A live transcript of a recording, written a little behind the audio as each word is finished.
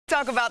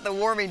Talk about the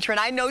warming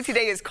trend. I know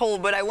today is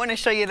cold, but I want to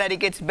show you that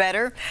it gets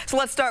better. So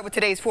let's start with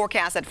today's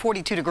forecast at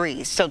 42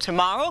 degrees. So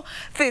tomorrow,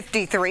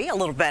 53, a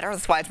little better.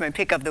 That's why it's my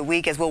pick of the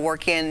week as we'll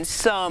work in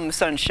some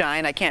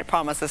sunshine. I can't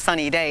promise a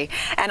sunny day.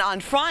 And on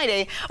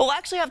Friday, we'll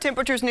actually have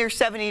temperatures near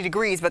 70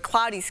 degrees, but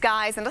cloudy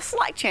skies and a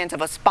slight chance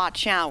of a spot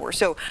shower.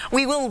 So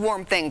we will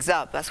warm things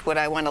up. That's what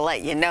I want to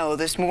let you know.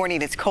 This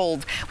morning it's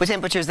cold with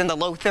temperatures in the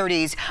low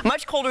 30s,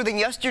 much colder than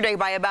yesterday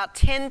by about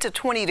 10 to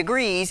 20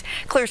 degrees.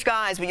 Clear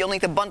skies, but you'll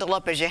need to bundle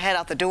up as you head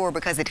out the door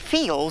because it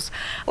feels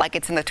like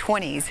it's in the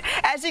 20s.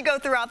 As you go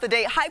throughout the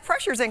day, high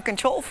pressure is in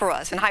control for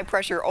us, and high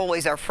pressure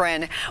always our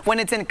friend. When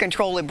it's in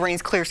control, it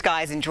brings clear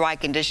skies and dry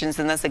conditions,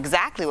 and that's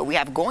exactly what we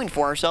have going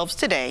for ourselves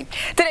today.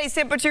 Today's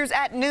temperatures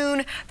at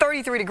noon,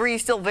 33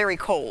 degrees, still very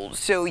cold.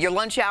 So your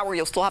lunch hour,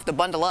 you'll still have to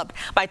bundle up.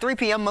 By 3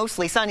 p.m.,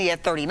 mostly sunny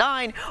at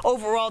 39.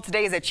 Overall,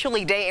 today is a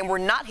chilly day, and we're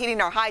not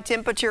hitting our high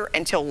temperature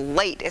until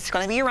late. It's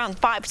going to be around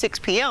 5, 6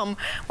 p.m.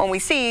 when we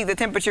see the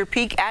temperature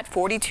peak at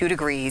 42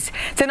 degrees.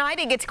 Tonight,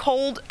 it gets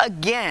cold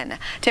again.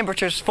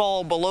 Temperatures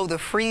fall below the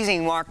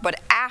freezing mark, but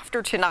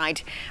after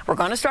tonight, we're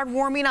going to start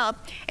warming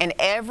up, and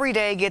every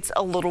day gets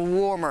a little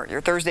warmer.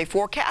 Your Thursday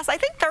forecast, I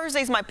think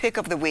Thursday's my pick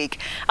of the week.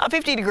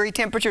 50-degree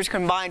temperatures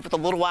combined with a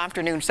little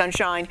afternoon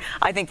sunshine.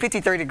 I think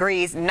 53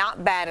 degrees,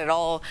 not bad at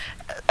all.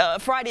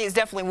 Friday is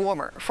definitely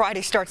warmer.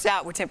 Friday starts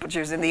out with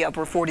temperatures in the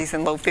upper 40s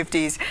and low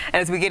 50s. And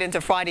as we get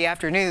into Friday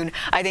afternoon,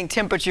 I think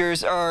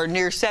temperatures are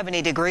near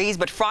 70 degrees,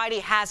 but Friday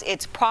has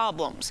its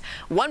problems.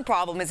 One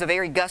problem is a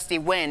very gusty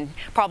wind.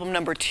 Problem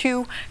number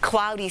 2,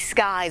 cloudy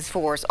skies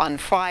for us on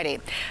Friday.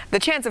 The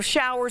chance of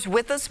showers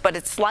with us, but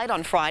it's slight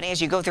on Friday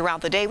as you go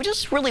throughout the day. We're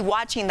just really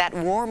watching that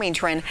warming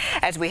trend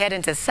as we head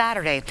into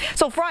Saturday.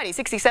 So Friday,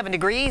 67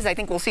 degrees. I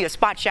think we'll see a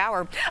spot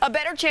shower. A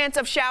better chance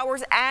of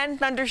showers and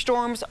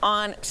thunderstorms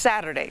on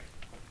Saturday.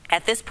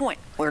 At this point,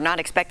 we're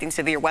not expecting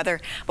severe weather,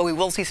 but we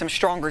will see some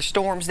stronger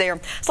storms there.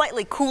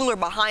 Slightly cooler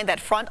behind that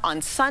front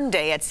on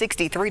Sunday at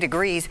 63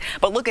 degrees.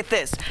 But look at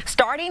this.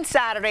 Starting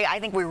Saturday, I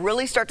think we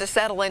really start to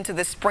settle into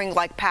this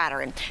spring-like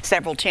pattern.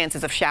 Several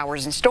chances of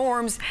showers and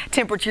storms.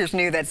 Temperatures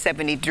near that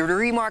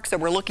 70-degree mark, so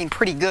we're looking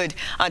pretty good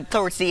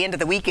towards the end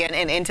of the weekend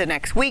and into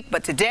next week.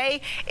 But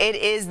today, it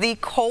is the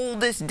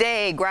coldest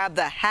day. Grab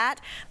the hat,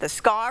 the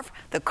scarf,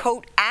 the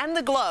coat, and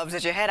the gloves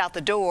as you head out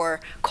the door.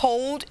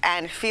 Cold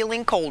and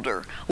feeling colder.